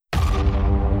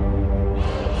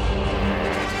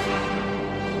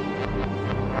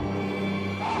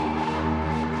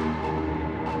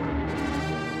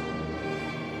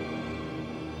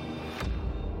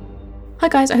Hi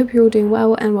guys, I hope you're all doing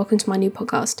well and welcome to my new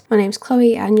podcast. My name's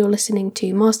Chloe and you're listening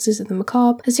to Masters of the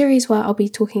Macabre, a series where I'll be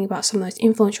talking about some of the most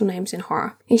influential names in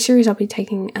horror. Each series I'll be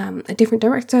taking a different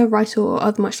director, writer or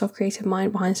other much loved creative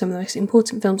mind behind some of the most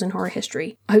important films in horror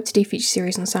history. I hope to do feature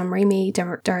series on Sam Raimi,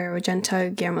 Dario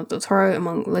Argento, Guillermo del Toro,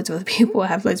 among loads of other people. I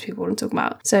have loads of people I want to talk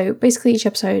about. So basically each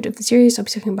episode of the series I'll be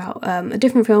talking about a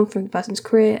different film from the person's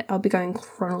career. I'll be going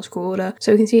chronological order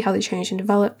so we can see how they changed and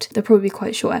developed. They'll probably be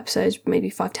quite short episodes,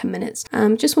 maybe 5-10 minutes.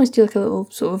 Just wanted to do like a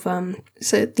little sort of,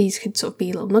 so these could sort of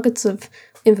be little nuggets of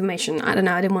information. I don't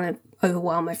know, I didn't want to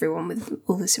overwhelm everyone with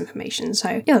all this information.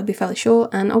 So yeah, it'll be fairly short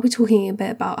and I'll be talking a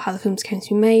bit about how the films came to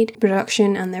be made,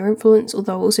 production and their influence,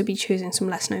 although I'll also be choosing some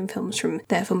less known films from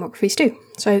their filmographies too.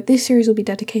 So this series will be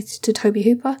dedicated to Tobe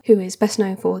Hooper, who is best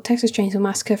known for Texas Chainsaw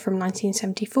Massacre from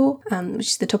 1974, which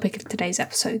is the topic of today's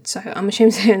episode. So I'm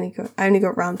ashamed to I only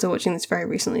got around to watching this very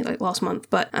recently, like last month,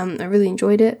 but I really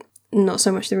enjoyed it. Not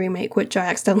so much the remake, which I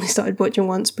accidentally started watching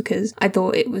once because I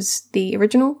thought it was the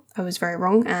original. I was very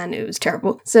wrong and it was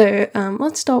terrible. So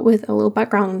let's start with a little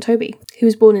background on Tobe. He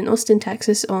was born in Austin,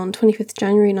 Texas on 25th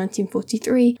January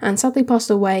 1943 and sadly passed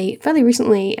away fairly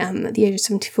recently at the age of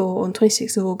 74 on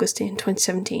 26th of August in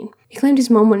 2017. He claimed his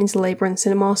mum went into labour in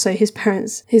cinema, so his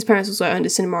parents also owned a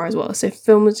cinema as well, so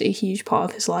film was a huge part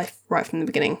of his life right from the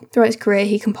beginning. Throughout his career,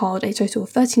 he compiled a total of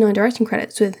 39 directing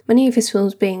credits, with many of his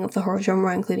films being of the horror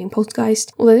genre, including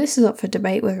Poltergeist, although this is up for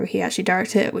debate whether he actually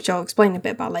directed it, which I'll explain a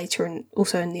bit about later and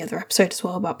also in the other episode as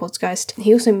well about Poltergeist.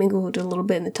 He also mingled a little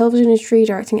bit in the television industry,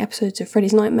 directing episodes of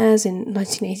Freddy's Nightmares in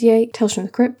 1988, Tales from the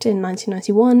Crypt in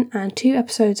 1991, and 2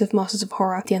 episodes of Masters of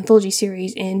Horror, the anthology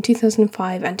series, in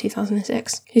 2005 and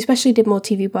 2006. He especially did more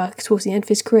TV work towards the end of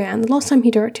his career, and the last time he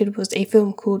directed was a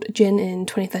film called Jinn in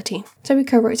 2013. Tobe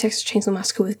co-wrote Texas Chainsaw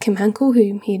Massacre with Kim Henkel,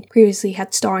 whom he'd previously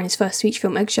had star in his first feature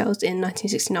film Eggshells in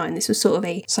 1969. This was sort of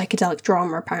a psychedelic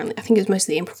drama apparently. I think it was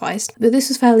mostly improvised. But this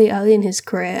was fairly early in his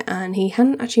career and he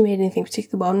hadn't actually made anything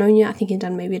particularly well known yet. I think he'd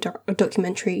done maybe a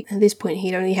documentary. At this point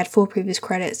he'd only had 4 previous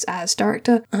credits as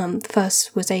director. The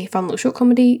first was a fun little short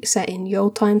comedy set in ye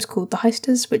old times called The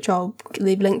Heisters, which I'll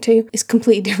leave a link to. It's a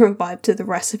completely different vibe to the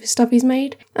rest of his stuff he's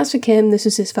made. As for Kim, this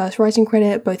was his first writing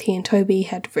credit. Both he and Tobe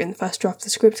had written the first draft of the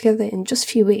script together in just a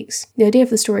few weeks. The idea of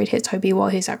the story had hit Tobe while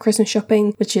he's at Christmas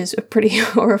shopping, which is a pretty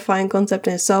horrifying concept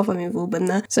in itself. I mean, we've all been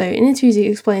there. So in interviews he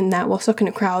explained that while stuck in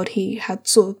a crowd he had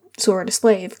saw a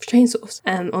display of chainsaws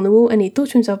on the wall and he thought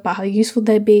to himself about how useful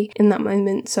they'd be in that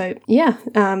moment. So yeah,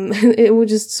 it will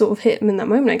just sort of hit him in that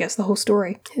moment, I guess, the whole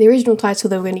story. The original title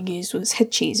they were going to use was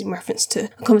Head Cheese in reference to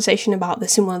a conversation about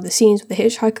this in one of the scenes with the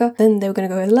hitchhiker. Then they were going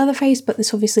to go with Leatherface, but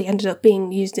this obviously ended up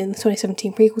being used in the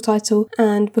 2017 prequel title,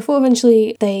 and before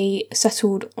eventually they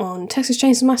settled on Texas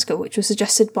Chainsaw Massacre, which was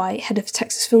suggested by head of the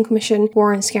Texas Film Commission,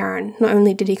 Warren Scarron. Not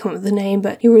only did he come up with the name,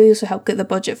 but he really also helped get the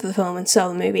budget for the film and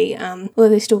sell the movie. Although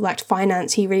they still lacked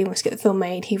finance, he really wanted to get the film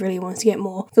made. He really wanted to get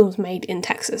more films made in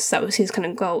Texas. That was his kind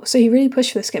of goal. So he really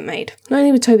pushed for this to get made. Not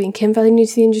only were Tobe and Kim fairly new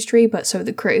to the industry, but so were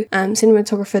the crew.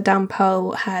 Cinematographer Dan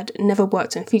Pearl had never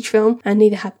worked in feature film, and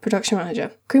neither had production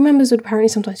manager. Crew members would apparently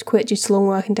sometimes quit due to long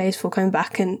working days before coming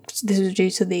back, and this was due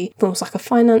to the film's lack of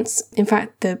finance. In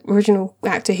fact, the original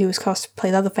actor who was cast to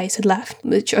play Leatherface had left,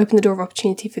 which opened the door of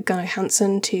opportunity for Gunnar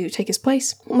Hansen to take his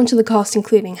place. Much of the cast,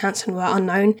 including Hansen, were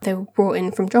unknown. They were brought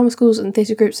in from drama schools and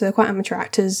theatre groups, so they're quite amateur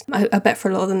actors. I bet for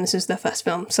a lot of them this is their first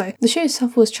film. So the show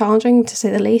itself was challenging, to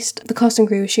say the least. The cast and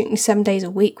crew were shooting 7 days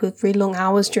a week with really long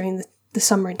hours during the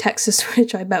summer in Texas,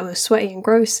 which I bet was sweaty and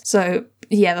gross. So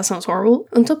yeah, that sounds horrible.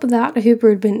 On top of that, Hooper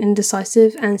had been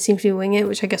indecisive and seemed to be winging it,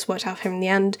 which I guess worked out for him in the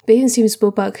end. But even Steven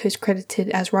Spielberg, who's credited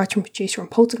as writer and producer on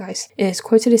Poltergeist, is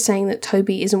quoted as saying that Tobe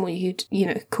isn't what you'd,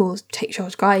 call a take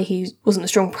charge guy. He wasn't a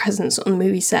strong presence on the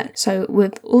movie set. So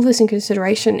with all this in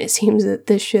consideration, it seems that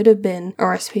this should have been a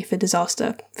recipe for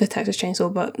disaster for Texas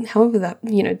Chainsaw, but however that,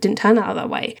 didn't turn out that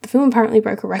way. The film apparently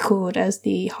broke a record as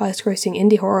the highest grossing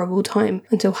indie horror of all time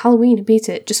until Halloween beat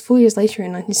it just 4 years later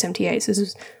in 1978. So this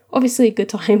was obviously a good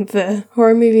time for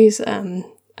horror movies.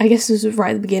 I guess this was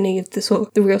right at the beginning of the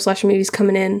real slasher movies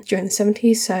coming in during the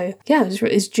 70s. So yeah, it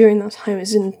was during that time.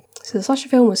 So the slasher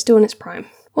film was still in its prime.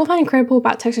 What I find incredible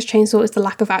about Texas Chainsaw is the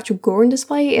lack of actual gore in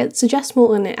display. It suggests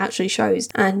more than it actually shows,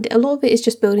 and a lot of it is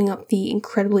just building up the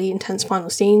incredibly intense final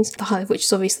scenes, the highlight of which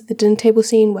is obviously the dinner table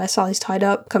scene where Sally's tied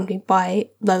up, accompanied by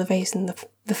Leatherface and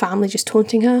the family just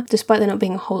taunting her. Despite there not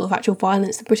being a whole lot of actual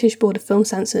violence, the British Board of Film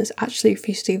Censors actually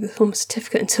refused to give the film a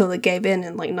certificate until they gave in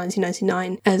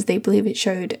 1999, as they believe it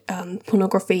showed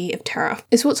pornography of terror.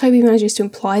 It's what Tobe manages to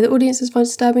imply that audiences find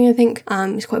disturbing, I think.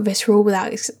 It's quite visceral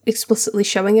without explicitly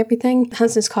showing everything.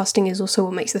 Hansen's casting is also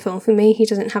what makes the film for me. He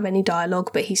doesn't have any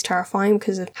dialogue, but he's terrifying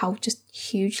because of how just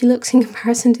huge he looks in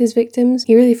comparison to his victims.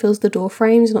 He really fills the door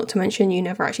frames, not to mention you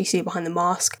never actually see behind the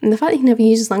mask. And the fact that he never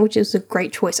uses language is a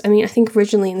great choice. I mean, I think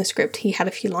originally in the script he had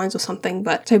a few lines or something,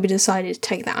 but Tobe decided to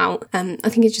take that out. I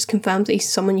think it just confirms that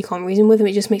he's someone you can't reason with him.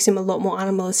 It just makes him a lot more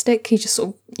animalistic. He just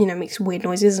sort of, makes weird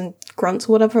noises and grunts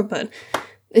or whatever, but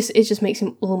it just makes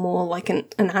him all more like an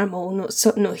animal, not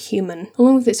human.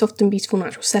 Along with its often beautiful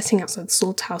natural setting outside the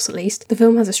Sword House at least, the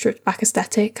film has a stripped back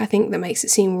aesthetic, I think, that makes it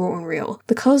seem raw and real.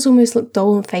 The colours almost look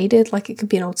dull and faded, like it could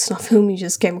be an old snuff film you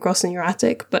just came across in your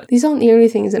attic, but these aren't the only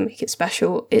things that make it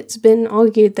special. It's been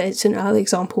argued that it's an early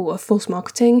example of false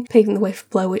marketing, paving the way for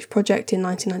Blair Witch Project in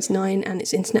 1999 and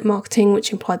its internet marketing,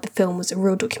 which implied the film was a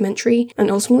real documentary,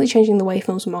 and ultimately changing the way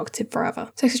films were marketed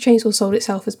forever. Texas Chainsaw sold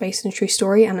itself as based on a true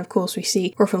story, and of course we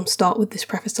see horror films start with this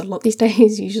preface a lot these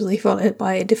days, usually followed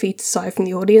by a defeated sigh from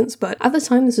the audience, but at the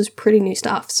time this was pretty new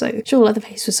stuff, so sure,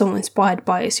 Leatherface was someone inspired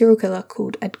by a serial killer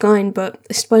called Ed Gein, but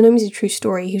it's by no means a true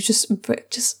story. He was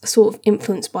just sort of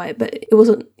influenced by it, but it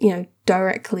wasn't,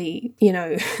 directly,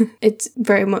 it's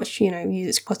very much,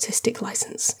 used artistic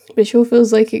license. But it sure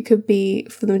feels like it could be,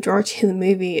 for the majority of the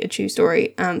movie, a true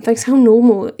story. Thanks how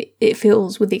normal it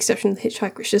feels, with the exception of the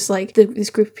hitchhiker. It's just like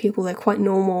this group of people, they're quite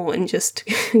normal and just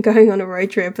going on a road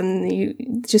trip, and you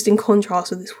just in contrast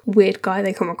with this weird guy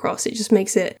they come across, it just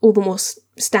makes it all the more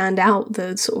stand out,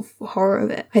 the sort of horror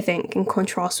of it, I think, in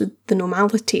contrast with the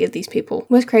normality of these people.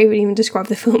 Wes Craven even described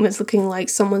the film as looking like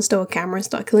someone stole a camera and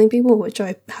started killing people, which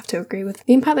I have to agree with.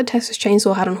 The impact that Texas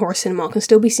Chainsaw had on horror cinema can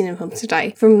still be seen in films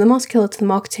today. From the master killer to the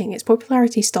marketing, its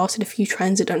popularity started a few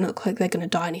trends that don't look like they're going to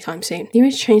die anytime soon. The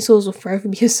image of chainsaws will forever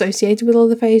be associated with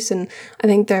Leatherface, and I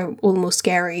think they're all the more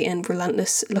scary and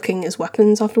relentless looking as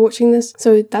weapons after watching this.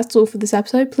 So that's all for this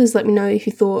episode. Please let me know if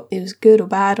you thought it was good or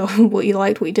bad, or what you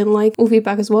liked, what you didn't like. All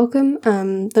feedback is welcome.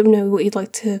 Let me know what you'd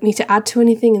like me to add to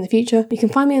anything in the future. You can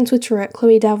find me on Twitter at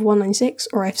ChloeDav196,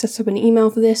 or I've set up an email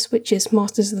for this, which is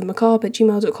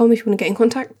mastersofthemacabre@gmail.com if you want to get in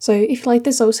contact. So if you like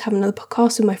this, I also have another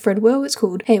podcast with my friend Will. It's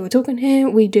called Hey, We're Talking Here.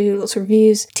 We do lots of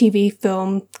reviews, TV,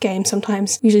 film, games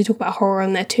sometimes. We usually talk about horror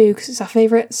on there too, because it's our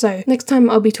favourite. So next time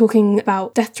I'll be talking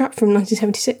about Death Trap from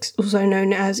 1976, also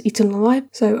known as Eaten Alive.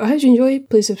 So I hope you enjoyed.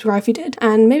 Please subscribe if you did,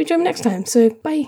 and maybe join me next time. So bye!